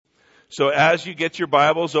So as you get your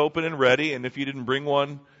Bibles open and ready, and if you didn't bring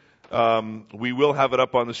one, we will have it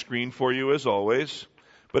up on the screen for you as always.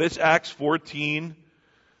 But it's Acts 14,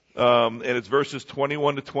 and it's verses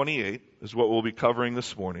 21 to 28 is what we'll be covering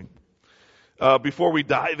this morning. Before we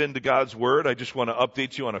dive into God's Word, I just want to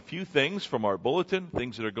update you on a few things from our bulletin,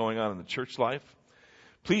 things that are going on in the church life.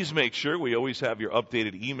 Please make sure we always have your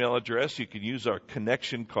updated email address. You can use our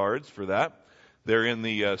connection cards for that. They're in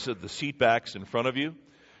the seat backs in front of you.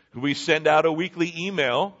 We send out a weekly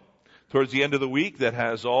email towards the end of the week that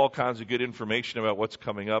has all kinds of good information about what's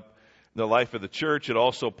coming up in the life of the church. It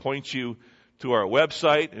also points you to our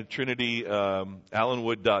website at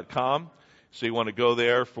trinityallenwood.com. So you want to go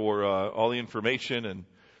there for all the information and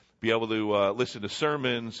be able to listen to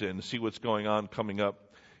sermons and see what's going on coming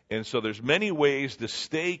up. And so there's many ways to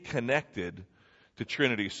stay connected to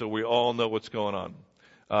Trinity so we all know what's going on.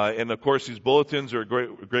 And of course, these bulletins are a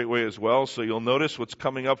great way as well. So you'll notice what's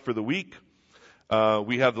coming up for the week.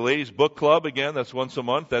 We have the Ladies Book Club again. That's once a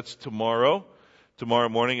month. That's tomorrow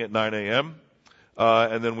morning at 9 a.m.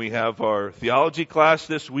 And then we have our theology class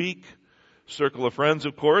this week. Circle of Friends,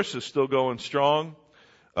 of course, is still going strong.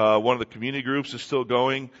 One of the community groups is still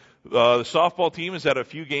going. The softball team has had a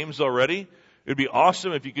few games already. It would be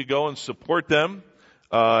awesome if you could go and support them.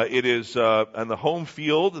 It is on the home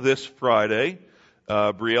field this Friday,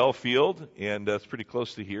 Brielle Field, and it's pretty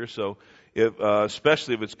close to here. So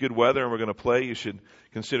especially if it's good weather and we're going to play, you should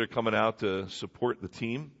consider coming out to support the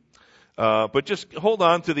team. But just hold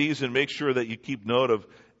on to these and make sure that you keep note of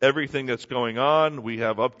everything that's going on. We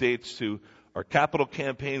have updates to our capital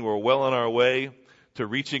campaign. We're well on our way to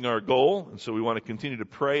reaching our goal. And so we want to continue to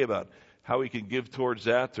pray about how we can give towards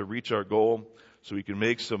that to reach our goal so we can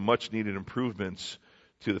make some much needed improvements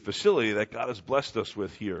to the facility that God has blessed us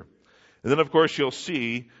with here. And then, of course, you'll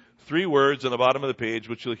see 3 words on the bottom of the page,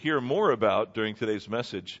 which you'll hear more about during today's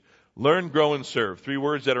message. Learn, grow, and serve. 3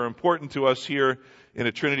 words that are important to us here in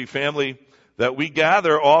a Trinity family, that we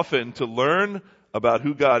gather often to learn about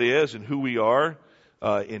who God is and who we are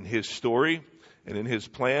in His story and in His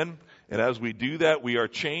plan. And as we do that, we are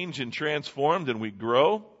changed and transformed and we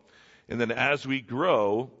grow. And then as we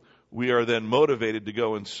grow, we are then motivated to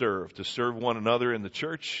go and to serve one another in the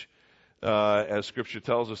church, as Scripture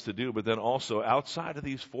tells us to do, but then also outside of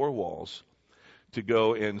these 4 walls to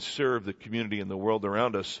go and serve the community and the world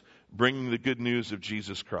around us, bringing the good news of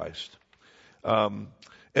Jesus Christ. And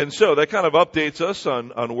so that kind of updates us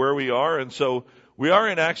on where we are. And so we are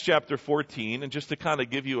in Acts chapter 14, and just to kind of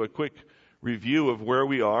give you a quick review of where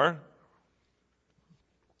we are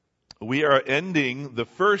ending the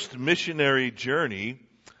first missionary journey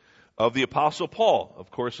of the Apostle Paul,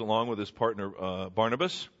 of course, along with his partner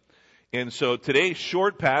Barnabas. And so today's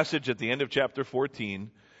short passage at the end of chapter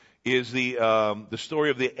 14 is the story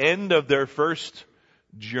of the end of their first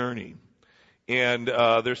journey. And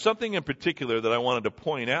there's something in particular that I wanted to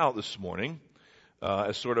point out this morning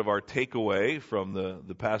as sort of our takeaway from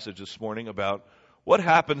the passage this morning about what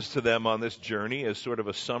happens to them on this journey as sort of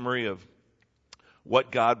a summary of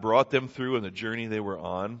what God brought them through and the journey they were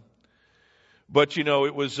on. But,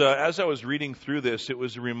 it was, as I was reading through this, it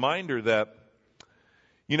was a reminder that,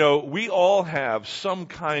 we all have some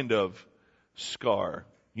kind of scar.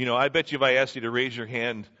 I bet you if I asked you to raise your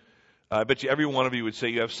hand, I bet you every one of you would say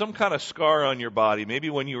you have some kind of scar on your body. Maybe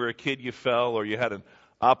when you were a kid you fell, or you had an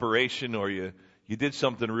operation, or you did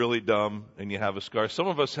something really dumb and you have a scar. Some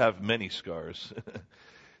of us have many scars.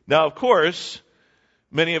 Now, of course,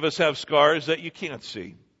 many of us have scars that you can't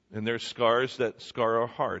see. And there's scars that scar our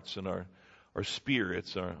hearts and our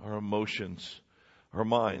spirits, our emotions, our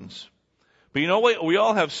minds. But you know what? We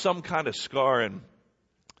all have some kind of scar. And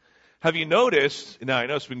have you noticed, now I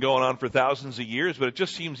know it's been going on for thousands of years, but it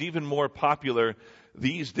just seems even more popular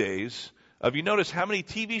these days. Have you noticed how many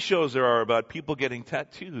TV shows there are about people getting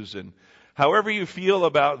tattoos? And however you feel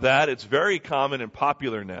about that, it's very common and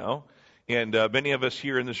popular now. And many of us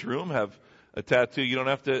here in this room have a tattoo. You don't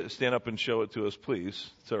have to stand up and show it to us,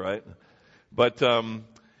 please. It's all right. But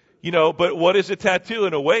but what is a tattoo?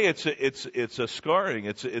 In a way, it's a scarring.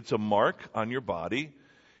 It's a mark on your body,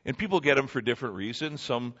 and people get them for different reasons.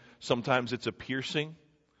 Sometimes it's a piercing.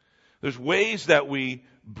 There's ways that we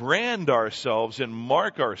brand ourselves and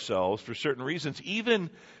mark ourselves for certain reasons.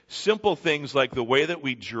 Even simple things like the way that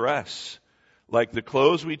we dress, like the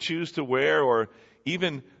clothes we choose to wear, or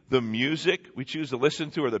even the music we choose to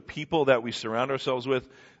listen to, or the people that we surround ourselves with.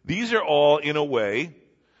 These are all, in a way,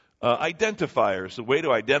 identifiers, the way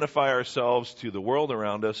to identify ourselves to the world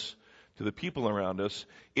around us, to the people around us.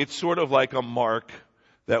 It's sort of like a mark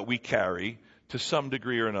that we carry to some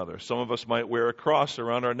degree or another. Some of us might wear a cross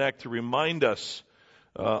around our neck to remind us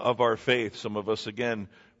of our faith. Some of us, again,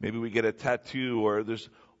 maybe we get a tattoo, or there's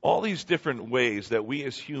all these different ways that we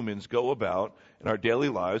as humans go about in our daily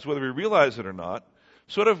lives, whether we realize it or not,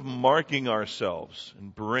 sort of marking ourselves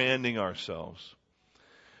and branding ourselves.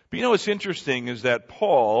 But you know what's interesting is that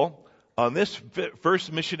Paul, on this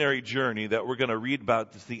first missionary journey that we're going to read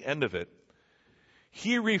about at the end of it,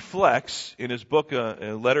 he reflects in his book,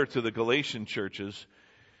 a letter to the Galatian churches,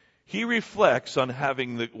 he reflects on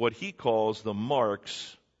having what he calls the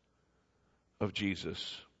marks of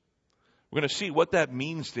Jesus. We're going to see what that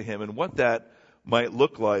means to him and what that might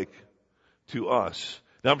look like to us.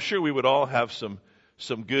 Now, I'm sure we would all have some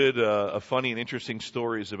good, funny and interesting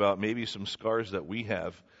stories about maybe some scars that we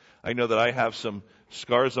have. I know that I have some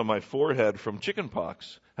scars on my forehead from chicken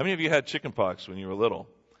pox. How many of you had chicken pox when you were little?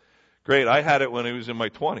 Great. I had it when I was in my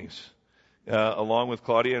 20s, along with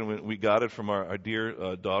Claudia, and we got it from our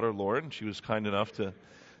dear daughter, Lauren. She was kind enough to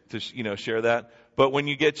share that. But when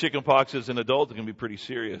you get chicken pox as an adult, it can be pretty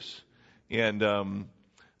serious. And,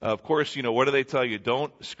 of course, what do they tell you?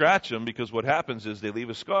 Don't scratch them, because what happens is they leave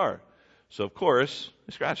a scar. So, of course,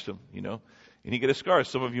 I scratched them, and you get a scar.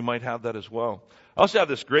 Some of you might have that as well. I also have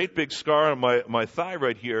this great big scar on my thigh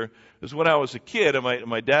right here. It was when I was a kid, and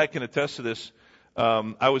my dad can attest to this.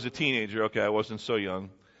 I was a teenager. Okay, I wasn't so young,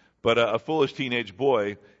 but a foolish teenage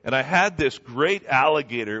boy. And I had this great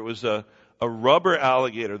alligator. It was a rubber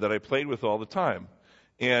alligator that I played with all the time.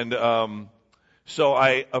 And so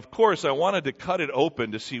I wanted to cut it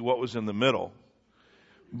open to see what was in the middle.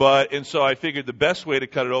 And so I figured the best way to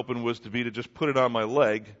cut it open was to just put it on my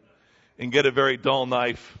leg and get a very dull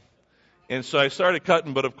knife. And so I started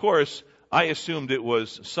cutting, but of course I assumed it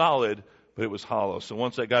was solid, but it was hollow. So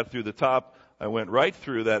once I got through the top, I went right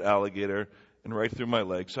through that alligator and right through my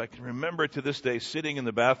leg. So I can remember to this day sitting in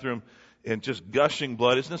the bathroom and just gushing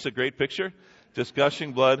blood. Isn't this a great picture? Just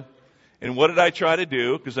gushing blood. And what did I try to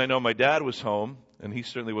do? Because I know my dad was home, and he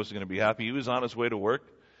certainly wasn't going to be happy. He was on his way to work.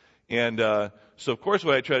 And so, of course,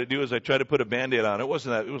 what I tried to do is I tried to put a Band-Aid on. It was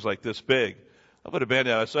like this big. I put a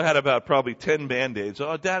Band-Aid on. So I had about probably 10 Band-Aids.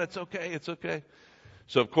 Oh, Dad, it's okay. It's okay.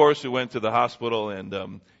 So, of course, we went to the hospital,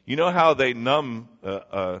 and you know how they numb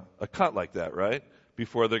a cut like that, right?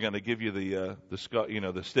 Before they're going to give you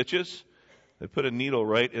the stitches. They put a needle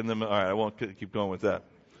right in them. All right, I won't keep going with that.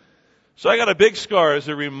 So I got a big scar as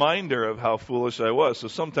a reminder of how foolish I was. So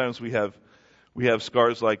sometimes we have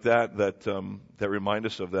scars like that remind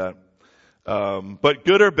us of that. But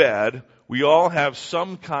good or bad, we all have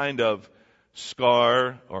some kind of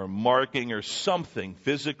scar or marking or something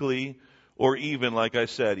physically, or even, like I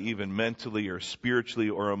said, even mentally or spiritually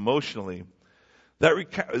or emotionally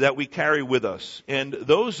that we carry with us. And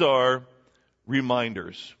those are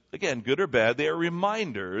reminders. Again, good or bad, they are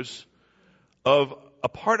reminders of a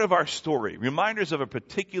part of our story, reminders of a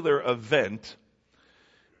particular event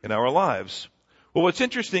in our lives. Well, what's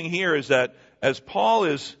interesting here is that as Paul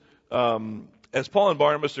and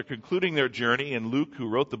Barnabas are concluding their journey, and Luke, who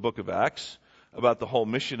wrote the book of Acts, about the whole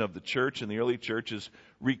mission of the church and the early church, is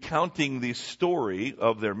recounting the story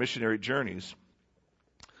of their missionary journeys.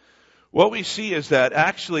 What we see is that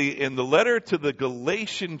actually in the letter to the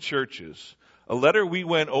Galatian churches, a letter we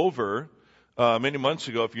went over many months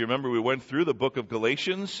ago, if you remember, we went through the book of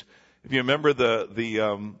Galatians. If you remember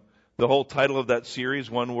the whole title of that series,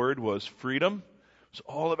 one word, was freedom. It's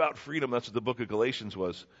all about freedom. That's what the book of Galatians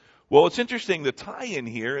was. Well, it's interesting. The tie-in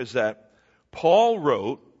here is that Paul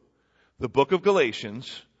wrote the book of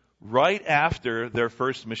Galatians right after their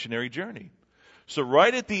first missionary journey. So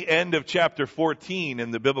right at the end of chapter 14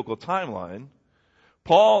 in the biblical timeline,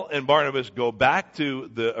 Paul and Barnabas go back to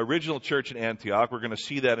the original church in Antioch. We're going to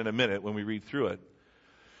see that in a minute when we read through it.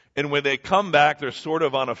 And when they come back, they're sort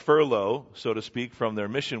of on a furlough, so to speak, from their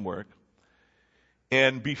mission work.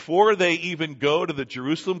 And before they even go to the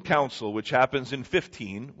Jerusalem Council, which happens in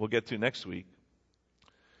 15, we'll get to next week,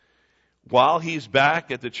 while he's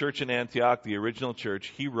back at the church in Antioch, the original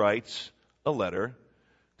church, he writes a letter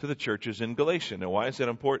to the churches in Galatia. Now, why is that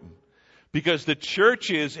important? Because the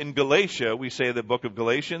churches in Galatia, we say the book of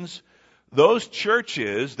Galatians, those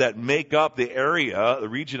churches that make up the area, the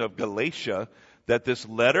region of Galatia, that this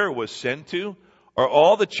letter was sent to, are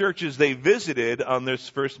all the churches they visited on this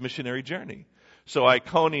first missionary journey. So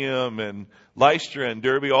Iconium and Lystra and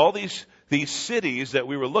Derbe, all these cities that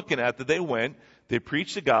we were looking at, that they went, they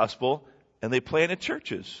preached the gospel, and they planted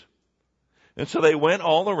churches. And so they went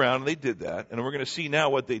all around and they did that. And we're going to see now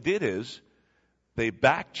what they did is they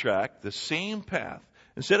backtracked the same path.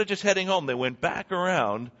 Instead of just heading home, they went back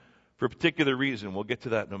around for a particular reason. We'll get to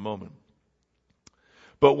that in a moment.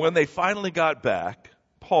 But when they finally got back,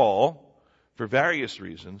 Paul, for various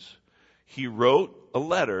reasons, he wrote a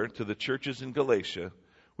letter to the churches in Galatia,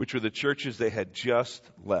 which were the churches they had just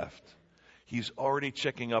left. He's already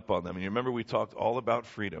checking up on them. And you remember we talked all about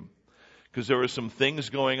freedom, because there were some things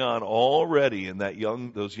going on already in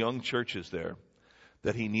those young churches there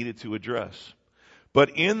that he needed to address.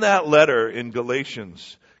 But in that letter in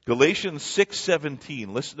Galatians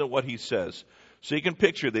 6:17, listen to what he says. So you can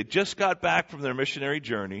picture, they just got back from their missionary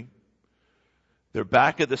journey. They're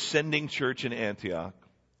back at the sending church in Antioch.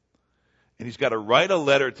 And he's got to write a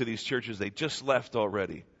letter to these churches they just left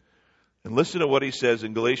already. And listen to what he says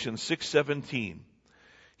in Galatians 6:17.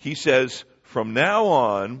 He says, "From now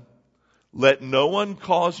on, let no one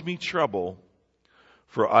cause me trouble,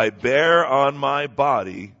 for I bear on my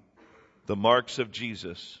body the marks of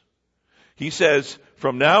Jesus." He says,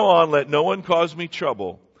 "From now on, let no one cause me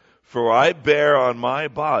trouble, for I bear on my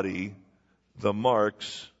body the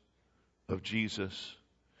marks of Jesus."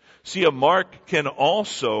 See, a mark can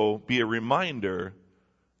also be a reminder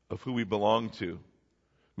of who we belong to.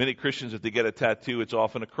 Many Christians, if they get a tattoo, it's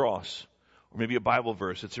often a cross or maybe a Bible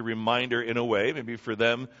verse. It's a reminder in a way, maybe for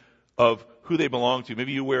them, of who they belong to.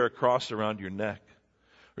 Maybe you wear a cross around your neck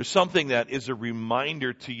or something that is a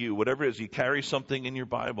reminder to you. Whatever it is, you carry something in your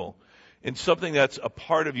Bible and something that's a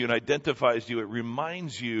part of you and identifies you. It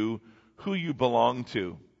reminds you who you belong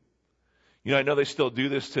to. You know, I know they still do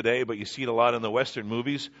this today, but you see it a lot in the Western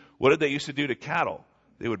movies. What did they used to do to cattle?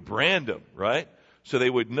 They would brand them, right? So they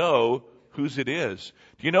would know whose it is.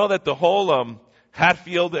 Do you know that the whole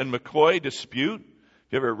Hatfield and McCoy dispute,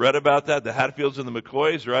 you ever read about that? The Hatfields and the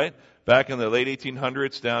McCoys, right? Back in the late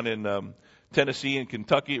 1800s down in Tennessee and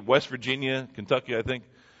Kentucky, West Virginia, Kentucky, I think.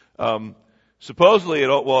 Supposedly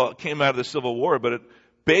it came out of the Civil War, but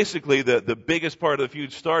basically the biggest part of the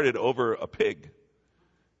feud started over a pig.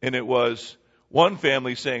 And it was one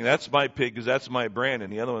family saying, "That's my pig because that's my brand."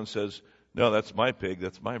 And the other one says, "No, that's my pig,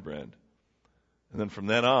 that's my brand." And then from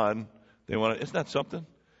then on, isn't that something?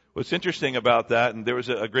 What's interesting about that, and there was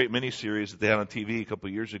a great miniseries that they had on TV a couple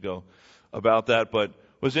of years ago about that, but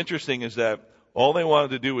what's interesting is that all they wanted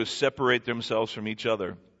to do was separate themselves from each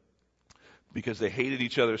other because they hated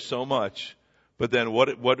each other so much. But then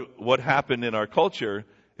what happened in our culture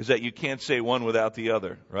is that you can't say one without the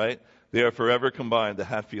other, right? They are forever combined, the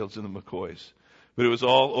Hatfields and the McCoys. But it was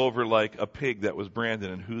all over like a pig that was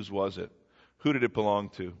branded, and whose was it? Who did it belong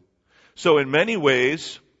to? So in many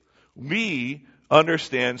ways, we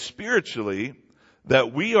understand spiritually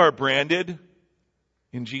that we are branded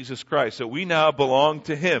in Jesus Christ. So we now belong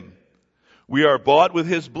to Him. We are bought with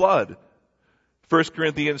His blood. 1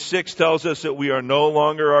 Corinthians 6 tells us that we are no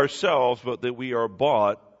longer ourselves, but that we are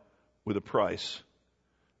bought with a price.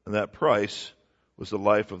 And that price was the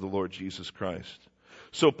life of the Lord Jesus Christ.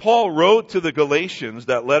 So Paul wrote to the Galatians,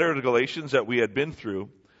 that letter to the Galatians that we had been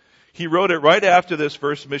through. He wrote it right after this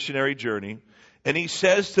first missionary journey. And he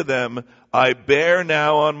says to them, "I bear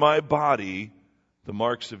now on my body the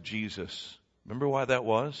marks of Jesus." Remember why that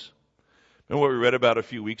was? Remember what we read about a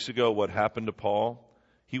few weeks ago, what happened to Paul?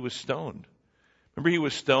 He was stoned. Remember, he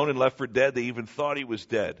was stoned and left for dead. They even thought he was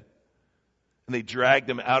dead. And they dragged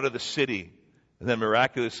him out of the city. And then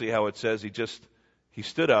miraculously, how it says, he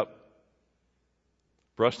stood up,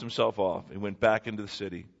 brushed himself off, and went back into the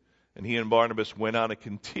city. And he and Barnabas went on to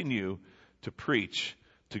continue to preach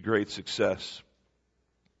to great success.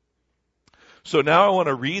 So now I want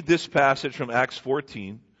to read this passage from Acts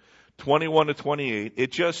 14, 21 to 28.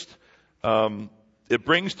 It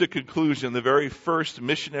brings to conclusion the very first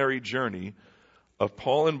missionary journey of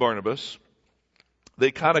Paul and Barnabas.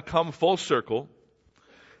 They kind of come full circle,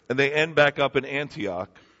 and they end back up in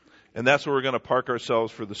Antioch. And that's where we're going to park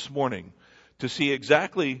ourselves for this morning, to see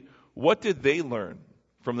exactly what did they learn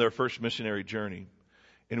from their first missionary journey.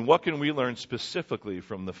 And what can we learn specifically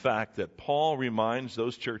from the fact that Paul reminds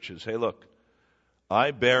those churches, hey, look,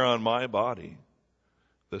 I bear on my body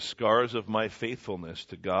the scars of my faithfulness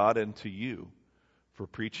to God and to you for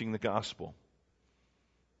preaching the gospel.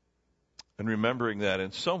 And remembering that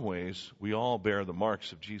in some ways we all bear the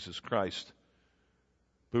marks of Jesus Christ.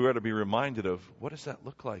 But we ought to be reminded of what does that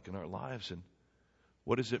look like in our lives and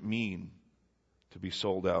what does it mean to be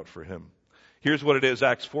sold out for Him. Here's what it is,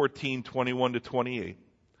 Acts 14, 21 to 28.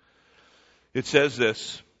 It says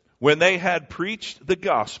this, when they had preached the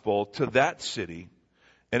gospel to that city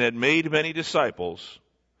and had made many disciples,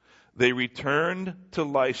 they returned to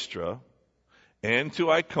Lystra and to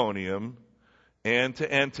Iconium and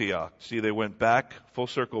to Antioch. See, they went back full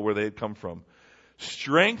circle where they had come from.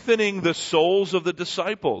 Strengthening the souls of the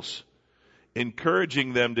disciples,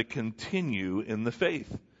 encouraging them to continue in the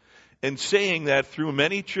faith, and saying that through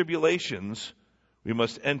many tribulations we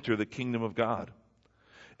must enter the kingdom of God.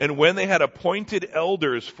 And when they had appointed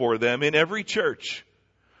elders for them in every church,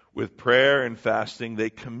 With prayer and fasting, they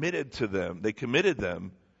committed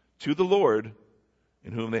them to the Lord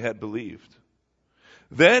in whom they had believed.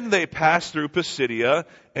 Then they passed through Pisidia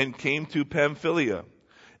and came to Pamphylia.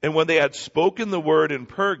 And when they had spoken the word in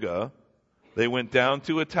Perga, they went down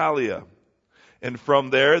to Italia. And from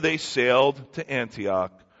there they sailed to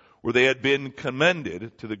Antioch, where they had been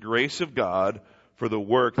commended to the grace of God for the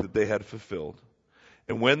work that they had fulfilled.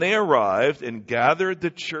 And when they arrived and gathered the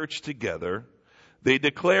church together, they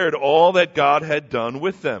declared all that God had done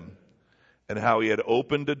with them, and how he had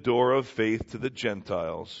opened a door of faith to the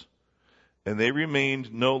Gentiles. And they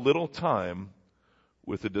remained no little time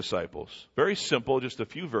with the disciples. Very simple, just a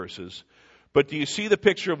few verses. But do you see the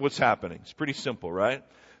picture of what's happening? It's pretty simple, right?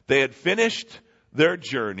 They had finished their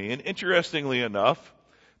journey, and interestingly enough,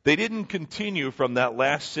 they didn't continue from that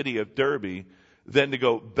last city of Derbe then to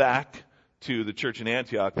go back to the church in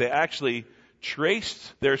Antioch. They actually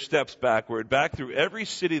traced their steps backward, back through every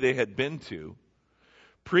city they had been to,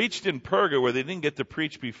 preached in Perga where they didn't get to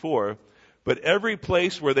preach before, but every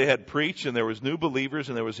place where they had preached and there was new believers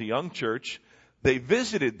and there was a young church, they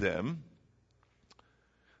visited them.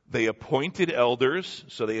 They appointed elders,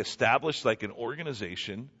 so they established like an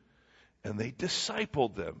organization, and they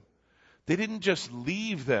discipled them. They didn't just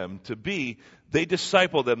leave them to be, they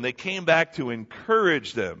discipled them. They came back to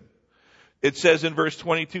encourage them. It says in verse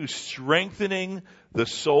 22, strengthening the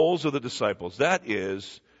souls of the disciples. That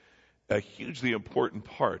is a hugely important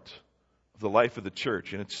part of the life of the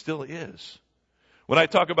church, and it still is. When I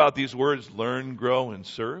talk about these words, learn, grow, and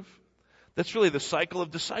serve, that's really the cycle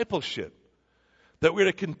of discipleship. That we're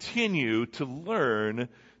to continue to learn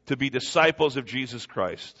to be disciples of Jesus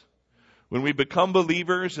Christ. When we become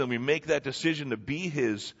believers and we make that decision to be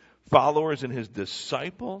his followers and his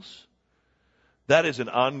disciples, that is an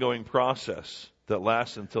ongoing process that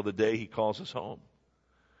lasts until the day he calls us home.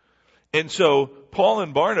 And so Paul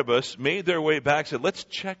and Barnabas made their way back, said, let's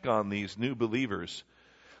check on these new believers.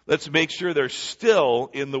 Let's make sure they're still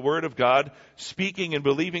in the Word of God, speaking and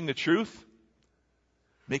believing the truth,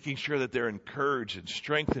 making sure that they're encouraged and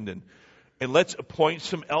strengthened. And let's appoint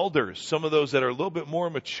some elders, some of those that are a little bit more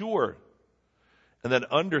mature, and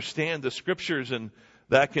that understand the Scriptures, and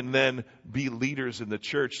that can then be leaders in the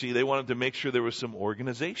church. See, they wanted to make sure there was some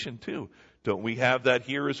organization too. Don't we have that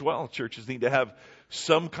here as well? Churches need to have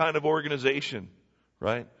some kind of organization,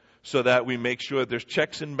 right? So that we make sure that there's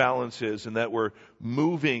checks and balances and that we're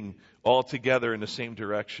moving all together in the same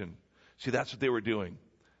direction. See, that's what they were doing.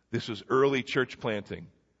 This was early church planting.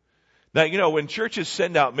 Now, when churches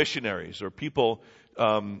send out missionaries or people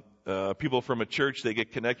from a church, they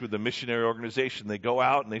get connected with a missionary organization. They go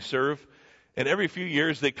out and they serve. And every few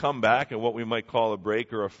years they come back in what we might call a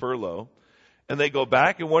break or a furlough. And they go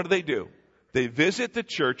back, and what do? They visit the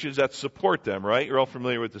churches that support them, right? You're all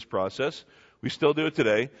familiar with this process. We still do it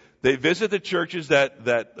today. They visit the churches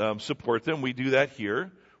that support them. We do that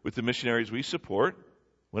here with the missionaries we support,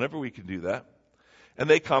 whenever we can do that. And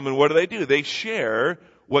they come, and what do? They share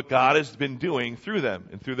what God has been doing through them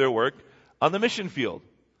and through their work on the mission field.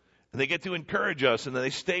 And they get to encourage us, and then they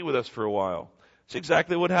stay with us for a while. It's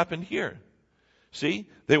exactly what happened here. See,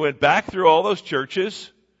 they went back through all those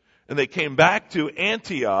churches, and they came back to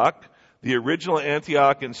Antioch, the original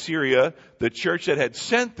Antioch in Syria, the church that had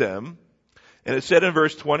sent them. And it said in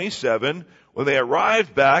verse 27, when they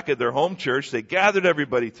arrived back at their home church, they gathered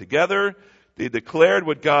everybody together. They declared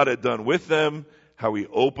what God had done with them, how he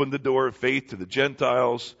opened the door of faith to the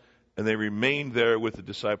Gentiles, and they remained there with the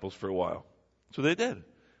disciples for a while. So they did.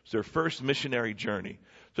 It's their first missionary journey.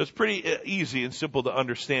 So it's pretty easy and simple to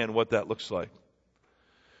understand what that looks like.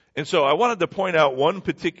 And so I wanted to point out one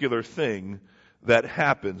particular thing that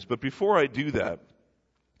happens. But before I do that,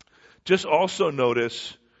 just also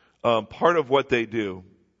notice part of what they do.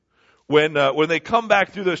 When they come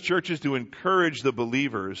back through those churches to encourage the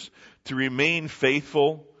believers to remain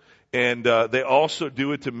faithful, and they also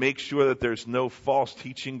do it to make sure that there's no false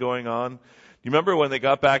teaching going on. You remember when they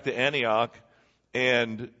got back to Antioch,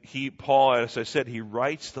 and Paul, as I said, he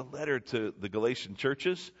writes the letter to the Galatian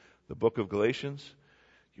churches, the book of Galatians.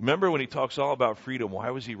 You remember when he talks all about freedom, why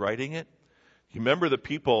was he writing it? You remember the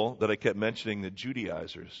people that I kept mentioning, the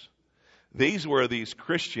Judaizers. These were these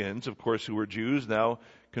Christians, of course, who were Jews, now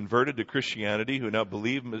converted to Christianity, who now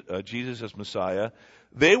believe Jesus as Messiah.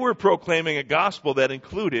 They were proclaiming a gospel that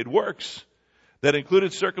included works, that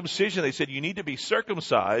included circumcision. They said you need to be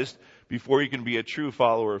circumcised before you can be a true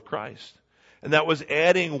follower of Christ. And that was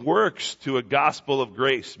adding works to a gospel of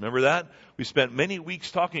grace. Remember that? We spent many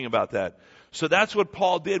weeks talking about that. So that's what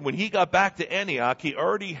Paul did. When he got back to Antioch, he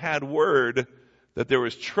already had word that there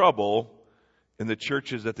was trouble in the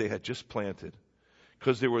churches that they had just planted.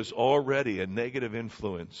 because there was already a negative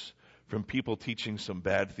influence from people teaching some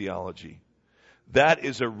bad theology. That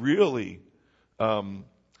is a really,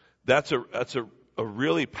 that's a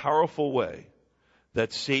really powerful way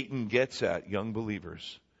that Satan gets at young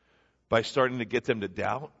believers, by starting to get them to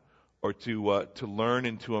doubt or to learn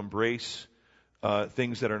and to embrace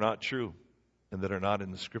things that are not true and that are not in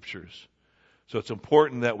the Scriptures. So it's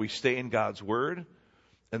important that we stay in God's Word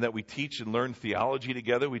and that we teach and learn theology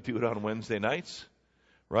together. We do it on Wednesday nights,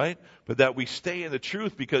 right? But that we stay in the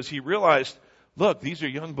truth, because he realized, look, these are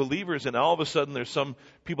young believers, and all of a sudden there's some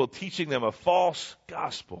people teaching them a false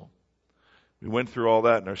gospel. We went through all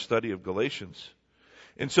that in our study of Galatians.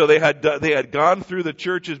 And so they had gone through the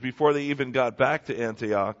churches before they even got back to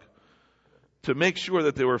Antioch to make sure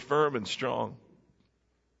that they were firm and strong.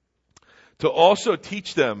 To also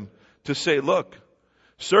teach them to say, look,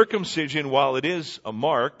 circumcision, while it is a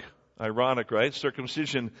mark, ironic, right?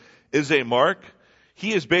 Circumcision is a mark.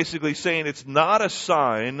 He is basically saying it's not a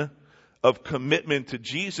sign of commitment to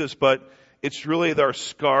Jesus, but it's really our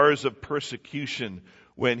scars of persecution,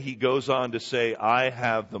 when he goes on to say, I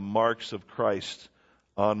have the marks of Christ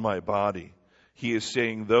on my body. He is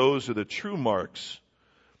saying those are the true marks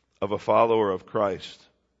of a follower of Christ.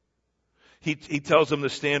 He tells them to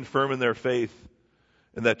stand firm in their faith,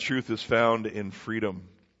 and that truth is found in freedom.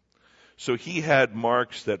 So he had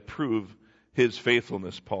marks that prove his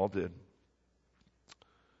faithfulness, Paul did.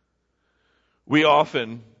 We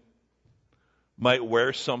often might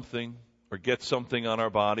wear something or get something on our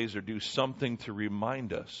bodies or do something to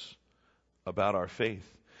remind us about our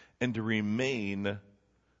faith and to remain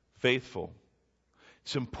faithful.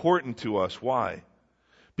 It's important to us. Why?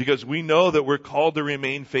 Because we know that we're called to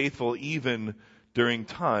remain faithful even during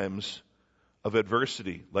times of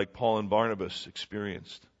adversity, like Paul and Barnabas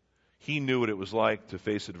experienced. He knew what it was like to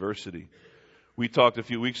face adversity. We talked a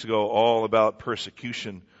few weeks ago all about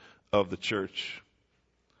persecution of the church.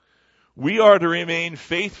 We are to remain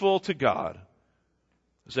faithful to God.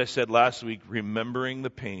 As I said last week, remembering the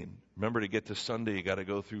pain. Remember, to get to Sunday, you got to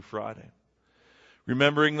go through Friday.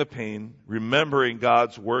 Remembering the pain, remembering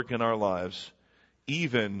God's work in our lives,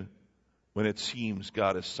 even when it seems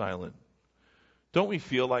God is silent. Don't we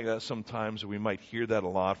feel like that sometimes? Or we might hear that a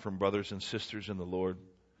lot from brothers and sisters in the Lord.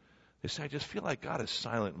 They say, I just feel like God is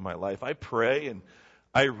silent in my life. I pray and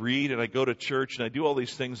I read and I go to church and I do all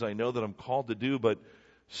these things I know that I'm called to do, but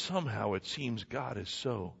somehow it seems God is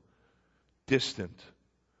so distant,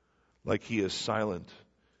 like he is silent.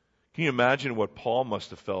 Can you imagine what Paul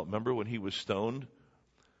must have felt? Remember when he was stoned?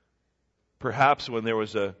 Perhaps when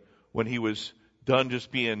he was done just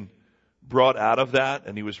being brought out of that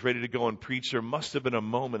and he was ready to go and preach, there must have been a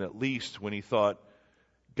moment at least when he thought,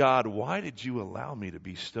 God, why did you allow me to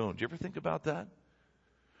be stoned? Do you ever think about that?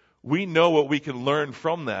 We know what we can learn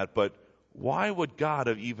from that, but why would God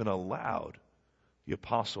have even allowed the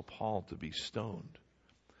Apostle Paul to be stoned?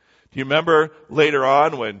 Do you remember later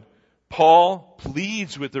on when Paul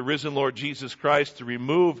pleads with the risen Lord Jesus Christ to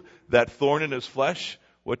remove that thorn in his flesh?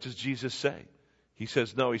 What does Jesus say? He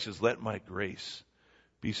says, no, he says, let my grace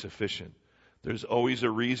be sufficient. There's always a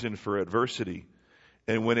reason for adversity.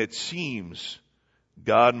 And when it seems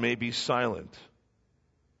God may be silent,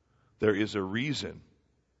 there is a reason.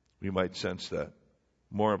 We might sense that.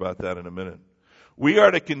 More about that in a minute. We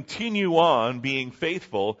are to continue on being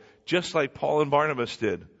faithful, just like Paul and Barnabas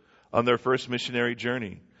did on their first missionary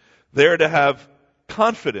journey. They're to have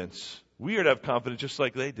confidence. We are to have confidence just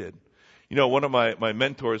like they did. You know, one of my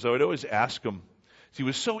mentors, I would always ask him, he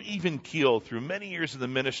was so even-keeled through many years of the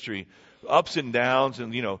ministry, ups and downs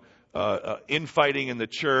and, infighting in the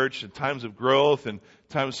church and times of growth and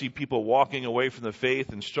times see people walking away from the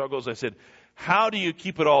faith and struggles. I said, how do you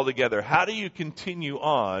keep it all together? How do you continue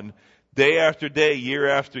on day after day, year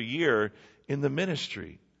after year in the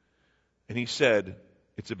ministry? And he said,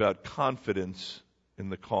 it's about confidence in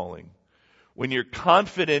the calling. When you're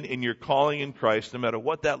confident in your calling in Christ, no matter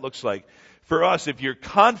what that looks like, for us, if you're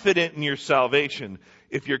confident in your salvation,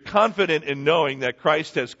 if you're confident in knowing that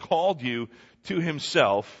Christ has called you to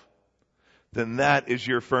himself, then that is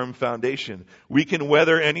your firm foundation. We can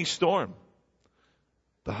weather any storm,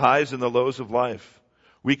 the highs and the lows of life.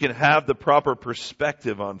 We can have the proper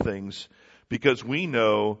perspective on things because we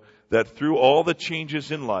know that through all the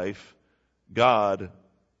changes in life, God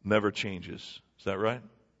never changes. Is that right?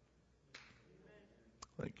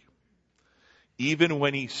 Thank you. Even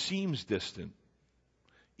when he seems distant,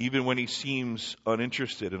 even when he seems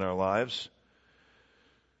uninterested in our lives,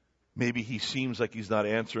 maybe he seems like he's not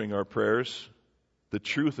answering our prayers, the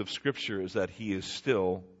truth of Scripture is that he is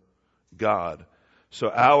still God. So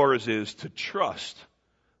ours is to trust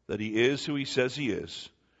that he is who he says he is,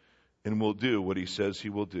 and will do what he says he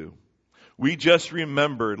will do. We just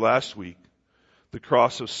remembered last week the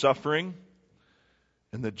cross of suffering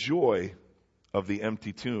and the joy of the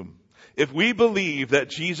empty tomb. If we believe that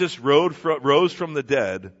Jesus rose from the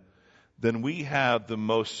dead, then we have the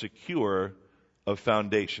most secure of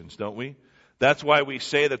foundations, don't we? That's why we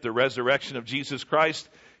say that the resurrection of Jesus Christ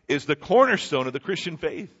is the cornerstone of the Christian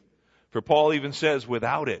faith. For Paul even says,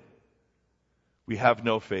 without it, we have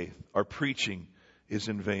no faith. Our preaching is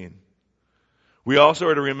in vain. We also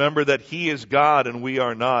are to remember that he is God and we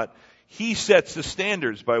are not. He sets the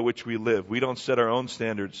standards by which we live. We don't set our own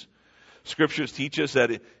standards. Scriptures teach us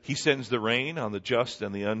that he sends the rain on the just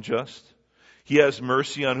and the unjust. He has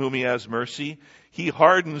mercy on whom he has mercy. He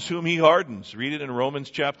hardens whom he hardens. Read it in Romans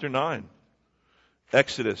chapter 9.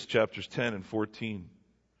 Exodus chapters 10 and 14.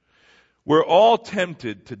 We're all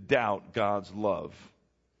tempted to doubt God's love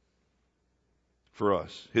for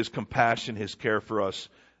us, his compassion, his care for us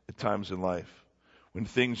at times in life when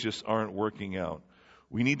things just aren't working out.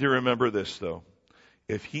 We need to remember this, though.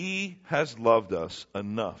 If he has loved us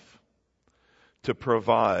enough to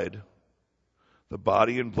provide the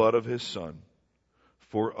body and blood of his Son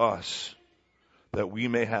for us, that we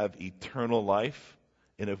may have eternal life,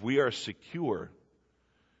 and if we are secure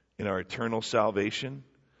in our eternal salvation,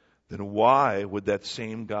 then why would that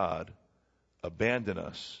same God abandon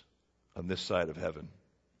us on this side of heaven?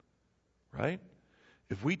 Right?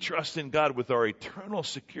 If we trust in God with our eternal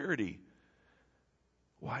security,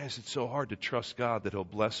 why is it so hard to trust God that he'll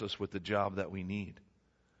bless us with the job that we need?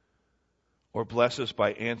 Or bless us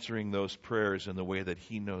by answering those prayers in the way that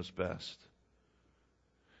he knows best?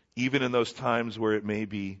 Even in those times where it may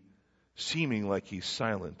be seeming like he's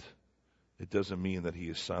silent, it doesn't mean that he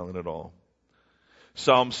is silent at all.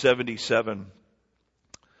 Psalm 77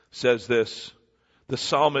 says this. The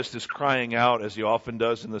psalmist is crying out, as he often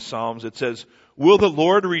does in the Psalms. It says, "Will the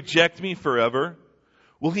Lord reject me forever?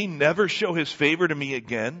 Will he never show his favor to me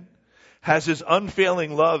again? Has his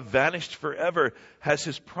unfailing love vanished forever? Has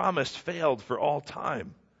his promise failed for all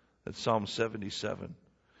time?" That's Psalm 77.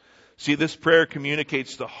 See, this prayer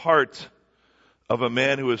communicates the heart of a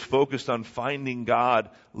man who is focused on finding God.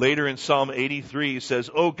 Later in Psalm 83, he says,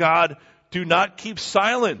 "O God, do not keep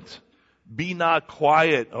silent. Be not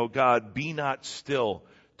quiet, O God, be not still."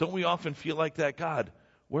 Don't we often feel like that? God,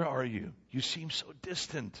 where are you? You seem so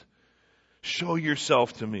distant. Show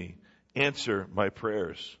yourself to me. Answer my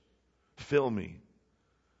prayers. Fill me.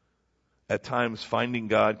 At times, finding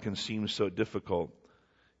God can seem so difficult,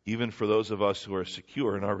 even for those of us who are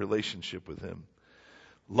secure in our relationship with him.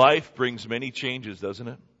 Life brings many changes, doesn't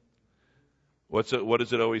it? What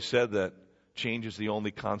is it always said? That change is the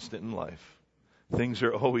only constant in life. Things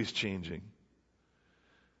are always changing.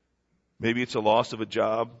 Maybe it's a loss of a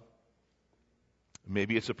job.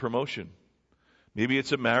 Maybe it's a promotion. Maybe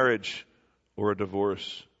it's a marriage or a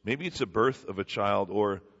divorce. Maybe it's a birth of a child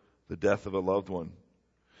or the death of a loved one.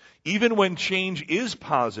 Even when change is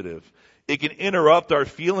positive, it can interrupt our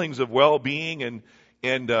feelings of well-being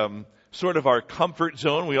and sort of our comfort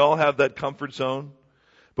zone. We all have that comfort zone.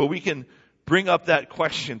 But we can bring up that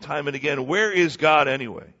question time and again. Where is God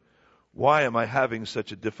anyway? Why am I having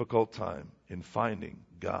such a difficult time in finding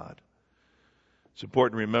God? It's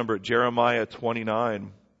important to remember Jeremiah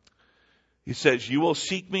 29. He says, "You will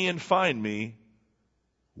seek me and find me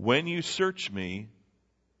when you search me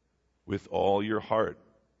with all your heart.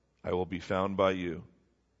 I will be found by you."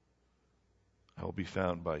 I will be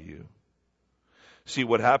found by you. See,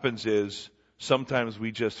 what happens is sometimes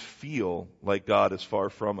we just feel like God is far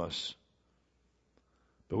from us.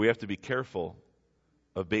 But we have to be careful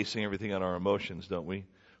of basing everything on our emotions, don't we?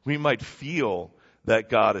 We might feel that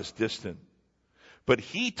God is distant. But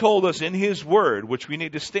he told us in his word, which we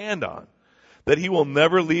need to stand on, that he will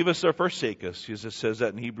never leave us or forsake us. Jesus says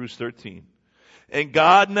that in Hebrews 13. And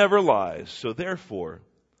God never lies. So therefore,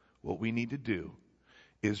 what we need to do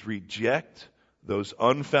is reject those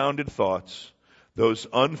unfounded thoughts, those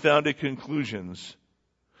unfounded conclusions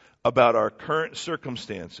about our current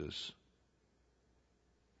circumstances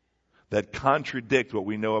that contradict what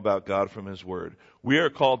we know about God from his word. We are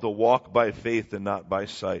called to walk by faith and not by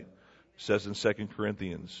sight, it says in 2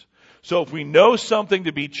 Corinthians. So if we know something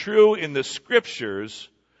to be true in the scriptures,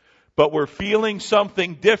 but we're feeling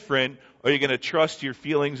something different, are you going to trust your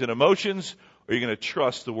feelings and emotions, or are you going to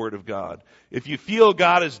trust the word of God? If you feel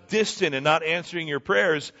God is distant and not answering your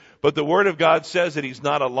prayers, but the word of God says that he's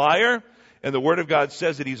not a liar, and the word of God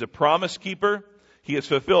says that he's a promise keeper, he has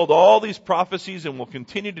fulfilled all these prophecies and will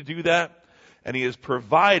continue to do that. And he has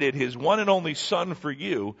provided his one and only Son for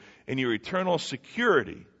you and your eternal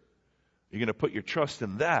security. You're going to put your trust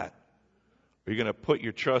in that. Or you're going to put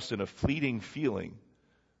your trust in a fleeting feeling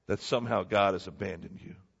that somehow God has abandoned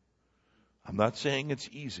you. I'm not saying it's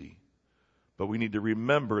easy, but we need to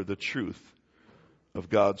remember the truth of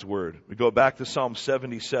God's word. We go back to Psalm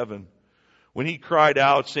 77. When he cried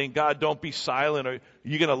out saying, God, don't be silent. Are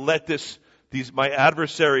you going to let my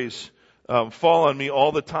adversaries fall on me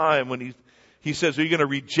all the time? When he says, are you going to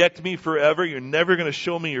reject me forever? You're never going to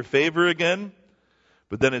show me your favor again?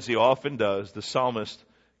 But then, as he often does, the psalmist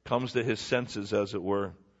comes to his senses, as it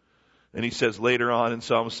were. And he says later on in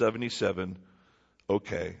Psalm 77,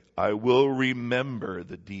 okay, I will remember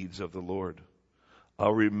the deeds of the Lord.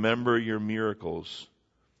 I'll remember your miracles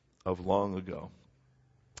of long ago.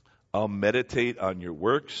 I'll meditate on your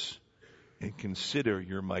works and consider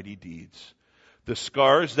your mighty deeds. The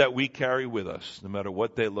scars that we carry with us, no matter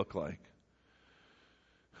what they look like.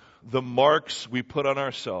 The marks we put on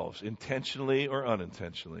ourselves, intentionally or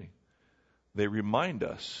unintentionally, they remind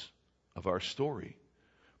us of our story.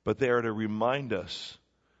 But they are to remind us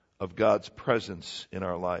of God's presence in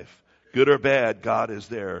our life. Good or bad, God is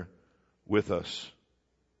there with us.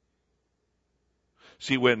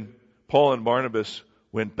 See, when Paul and Barnabas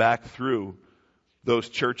went back through those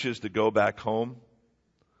churches to go back home,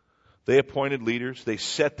 they appointed leaders. They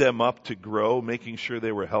set them up to grow, making sure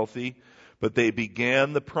they were healthy. But they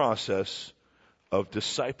began the process of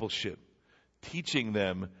discipleship, teaching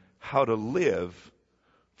them how to live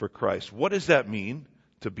for Christ. What does that mean,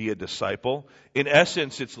 to be a disciple? In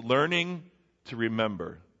essence, it's learning to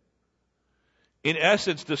remember. In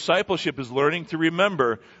essence, discipleship is learning to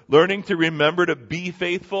remember to be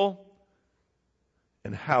faithful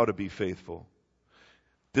and how to be faithful.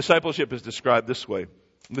 Discipleship is described this way.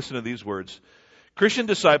 Listen to these words. Christian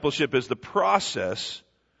discipleship is the process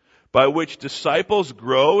by which disciples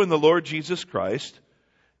grow in the Lord Jesus Christ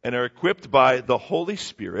and are equipped by the Holy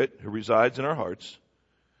Spirit who resides in our hearts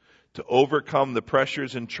to overcome the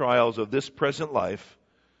pressures and trials of this present life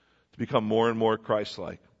to become more and more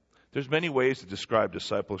Christ-like. There's many ways to describe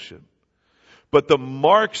discipleship. But the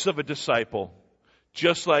marks of a disciple,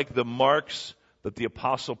 just like the marks that the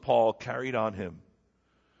Apostle Paul carried on him,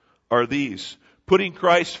 are these. Putting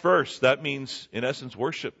Christ first, that means, in essence,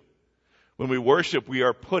 worship. When we worship, we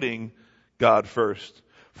are putting God first.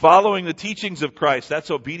 Following the teachings of Christ, that's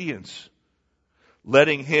obedience.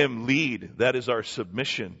 Letting Him lead, that is our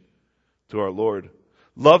submission to our Lord.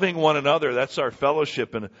 Loving one another, that's our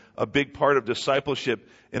fellowship and a big part of discipleship.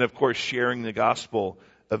 And of course, sharing the gospel,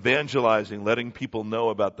 evangelizing, letting people know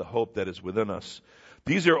about the hope that is within us.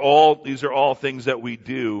 These are all things that we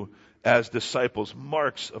do as disciples,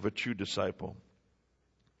 marks of a true disciple.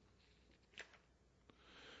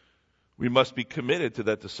 We must be committed to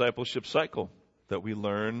that discipleship cycle, that we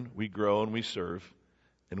learn, we grow, and we serve,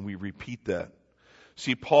 and we repeat that.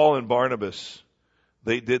 See, Paul and Barnabas,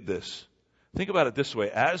 they did this. Think about it this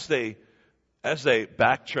way. As they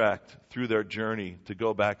backtracked through their journey to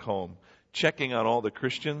go back home, checking on all the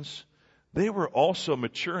Christians, they were also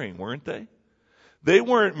maturing, weren't they? They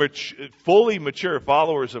weren't fully mature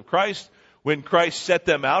followers of Christ when Christ set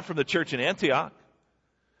them out from the church in Antioch.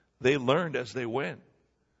 They learned as they went.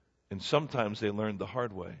 And sometimes they learned the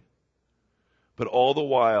hard way. But all the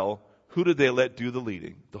while, who did they let do the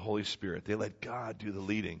leading? The Holy Spirit. They let God do the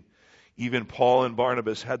leading. Even Paul and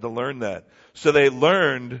Barnabas had to learn that. So they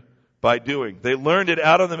learned by doing. They learned it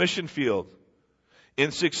out on the mission field.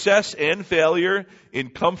 In success and failure,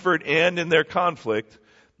 in comfort and in their conflict,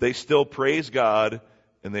 they still praise God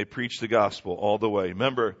and they preach the gospel all the way.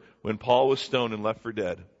 Remember, when Paul was stoned and left for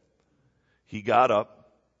dead, he got up,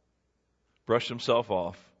 brushed himself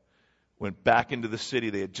off, went back into the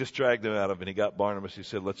city they had just dragged him out of, and he got Barnabas. He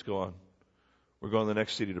said, let's go on. We're going to the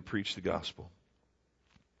next city to preach the gospel.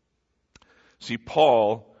 See,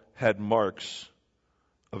 Paul had marks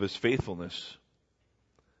of his faithfulness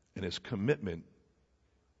and his commitment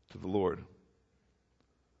to the Lord.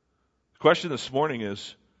 The question this morning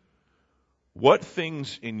is, what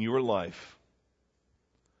things in your life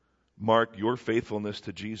mark your faithfulness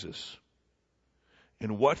to Jesus?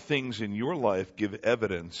 And what things in your life give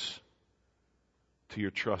evidence to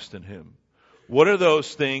your trust in Him? What are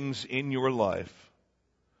those things in your life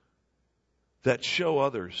that show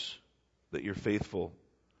others that you're faithful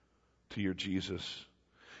to your Jesus?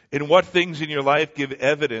 And what things in your life give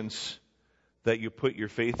evidence that you put your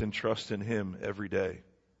faith and trust in Him every day?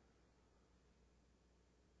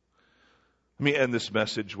 Let me end this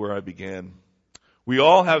message where I began. We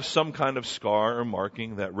all have some kind of scar or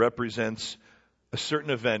marking that represents a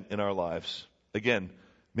certain event in our lives. Again,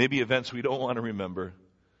 maybe events we don't want to remember.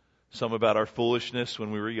 Some about our foolishness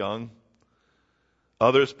when we were young.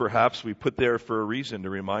 Others perhaps we put there for a reason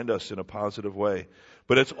to remind us in a positive way.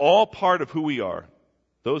 But it's all part of who we are.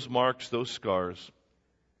 Those marks, those scars.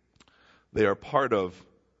 They are part of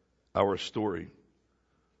our story.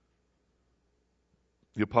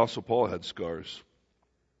 The Apostle Paul had scars.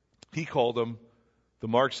 He called them the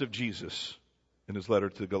marks of Jesus in his letter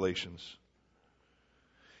to the Galatians.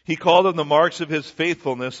 He called them the marks of his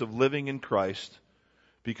faithfulness of living in Christ,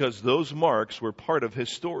 because those marks were part of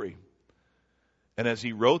his story. And as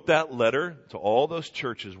he wrote that letter to all those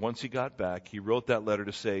churches, once he got back, he wrote that letter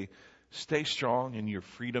to say, stay strong in your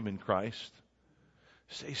freedom in Christ.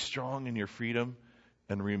 Stay strong in your freedom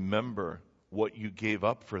and remember what you gave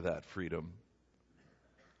up for that freedom.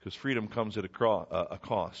 Because freedom comes at a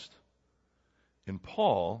cost. And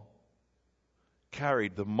Paul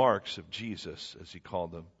carried the marks of Jesus, as he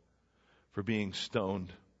called them, for being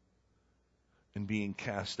stoned and being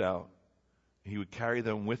cast out. He would carry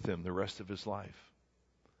them with him the rest of his life.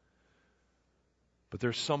 But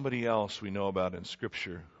there's somebody else we know about in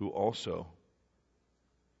Scripture who also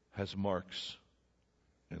has marks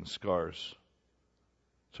and scars.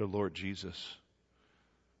 It's our Lord Jesus.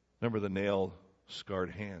 Remember the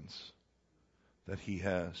nail-scarred hands that he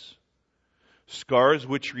has. Scars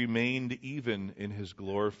which remained even in his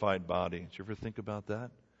glorified body. Did you ever think about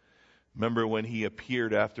that? Remember when he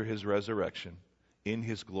appeared after his resurrection in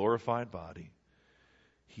his glorified body,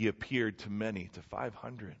 he appeared to many, to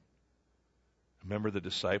 500. Remember the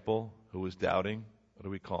disciple who was doubting? What do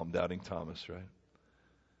we call him? Doubting Thomas, right?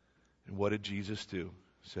 And what did Jesus do?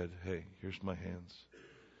 He said, hey, here's my hands.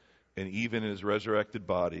 And even in his resurrected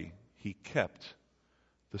body, he kept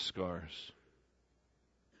the scars.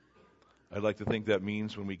 I'd like to think that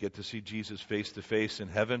means when we get to see Jesus face to face in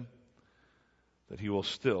heaven, that he will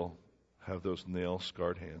still have those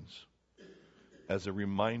nail-scarred hands as a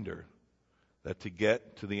reminder that to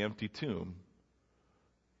get to the empty tomb,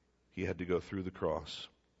 he had to go through the cross.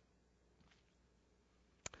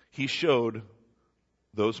 He showed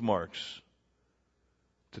those marks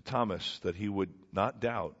to Thomas that he would not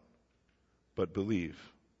doubt, but believe.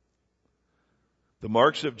 The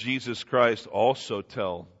marks of Jesus Christ also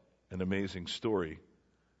tell an amazing story.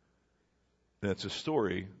 And it's a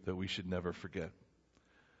story that we should never forget.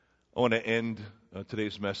 I want to end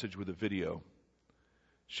today's message with a video.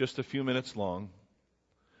 It's just a few minutes long,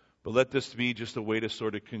 but let this be just a way to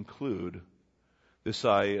sort of conclude this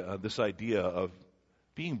idea of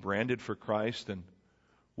being branded for Christ and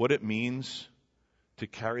what it means to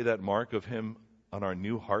carry that mark of him on our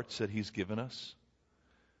new hearts that he's given us.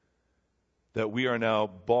 That we are now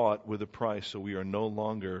bought with a price, so we are no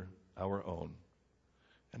longer our own.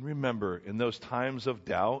 And remember, in those times of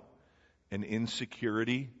doubt and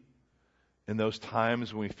insecurity, in those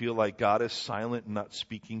times when we feel like God is silent and not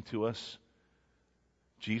speaking to us,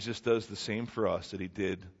 Jesus does the same for us that he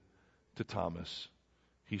did to Thomas.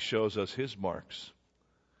 He shows us his marks,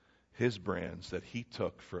 his brands that he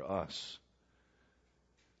took for us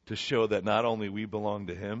to show that not only we belong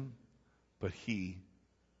to him, but he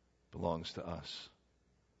belongs to us.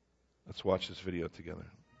 Let's watch this video together.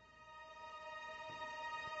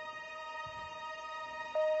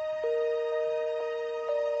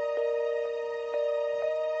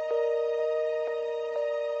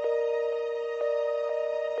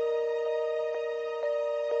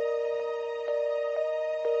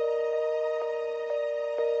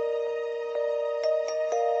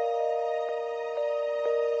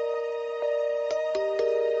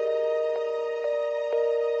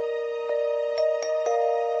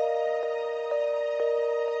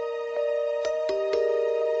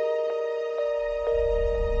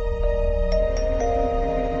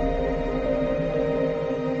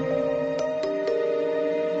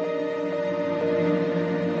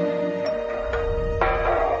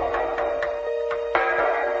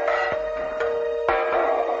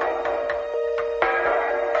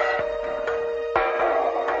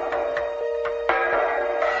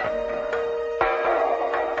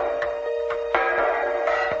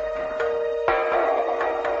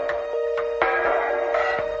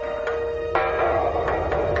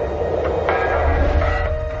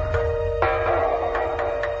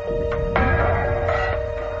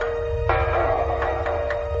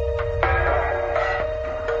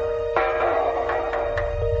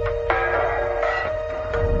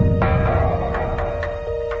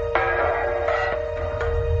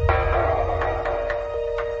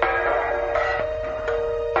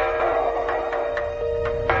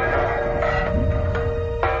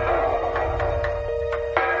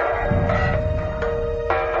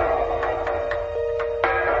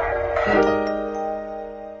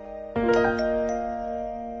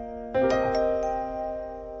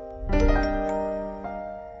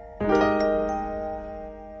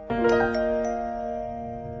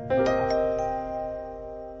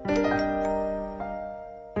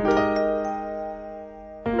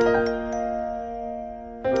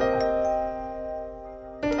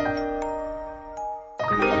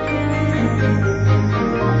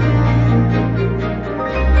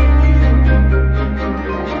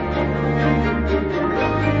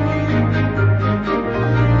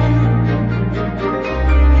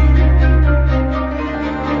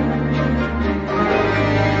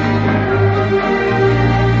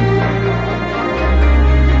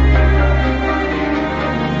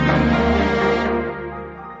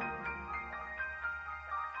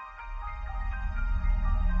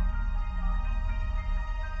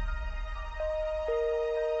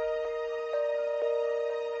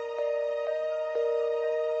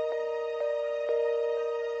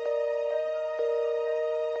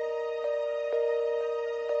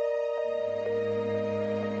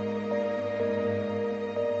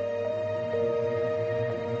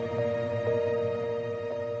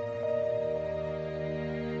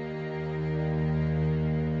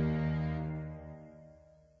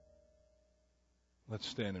 Let's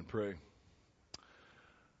stand and pray.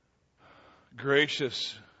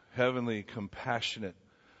 Gracious, heavenly, compassionate,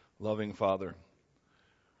 loving Father,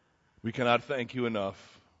 we cannot thank you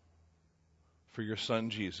enough for your Son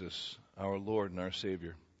Jesus, our Lord and our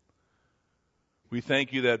Savior. We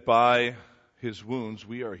thank you that by his wounds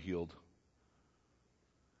we are healed.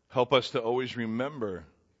 Help us to always remember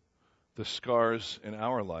the scars in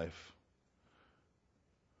our life,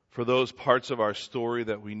 for those parts of our story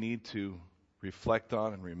that we need to reflect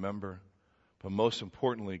on and remember. But most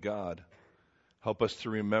importantly, God, help us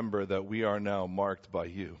to remember that we are now marked by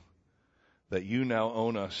you, that you now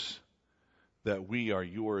own us, that we are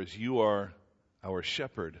yours. You are our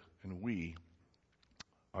shepherd, and we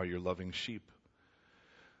are your loving sheep.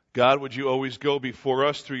 God, would you always go before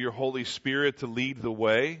us through your Holy Spirit to lead the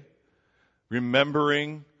way,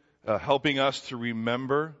 helping us to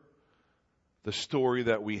remember the story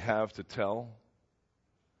that we have to tell,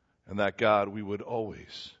 and that, God, we would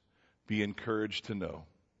always be encouraged to know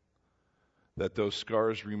that those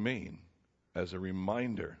scars remain as a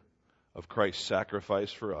reminder of Christ's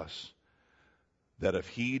sacrifice for us, that if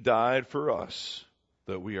he died for us,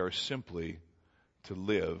 that we are simply to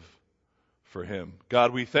live for him.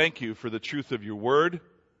 God, we thank you for the truth of your word,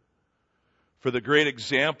 for the great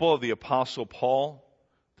example of the Apostle Paul,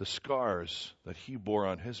 the scars that he bore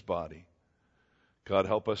on his body. God,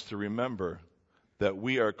 help us to remember that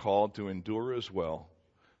we are called to endure as well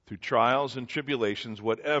through trials and tribulations,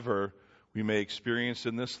 whatever we may experience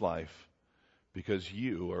in this life, because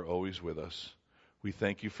you are always with us. We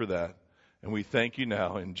thank you for that, and we thank you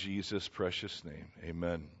now in Jesus' precious name.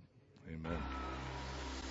 Amen. Amen.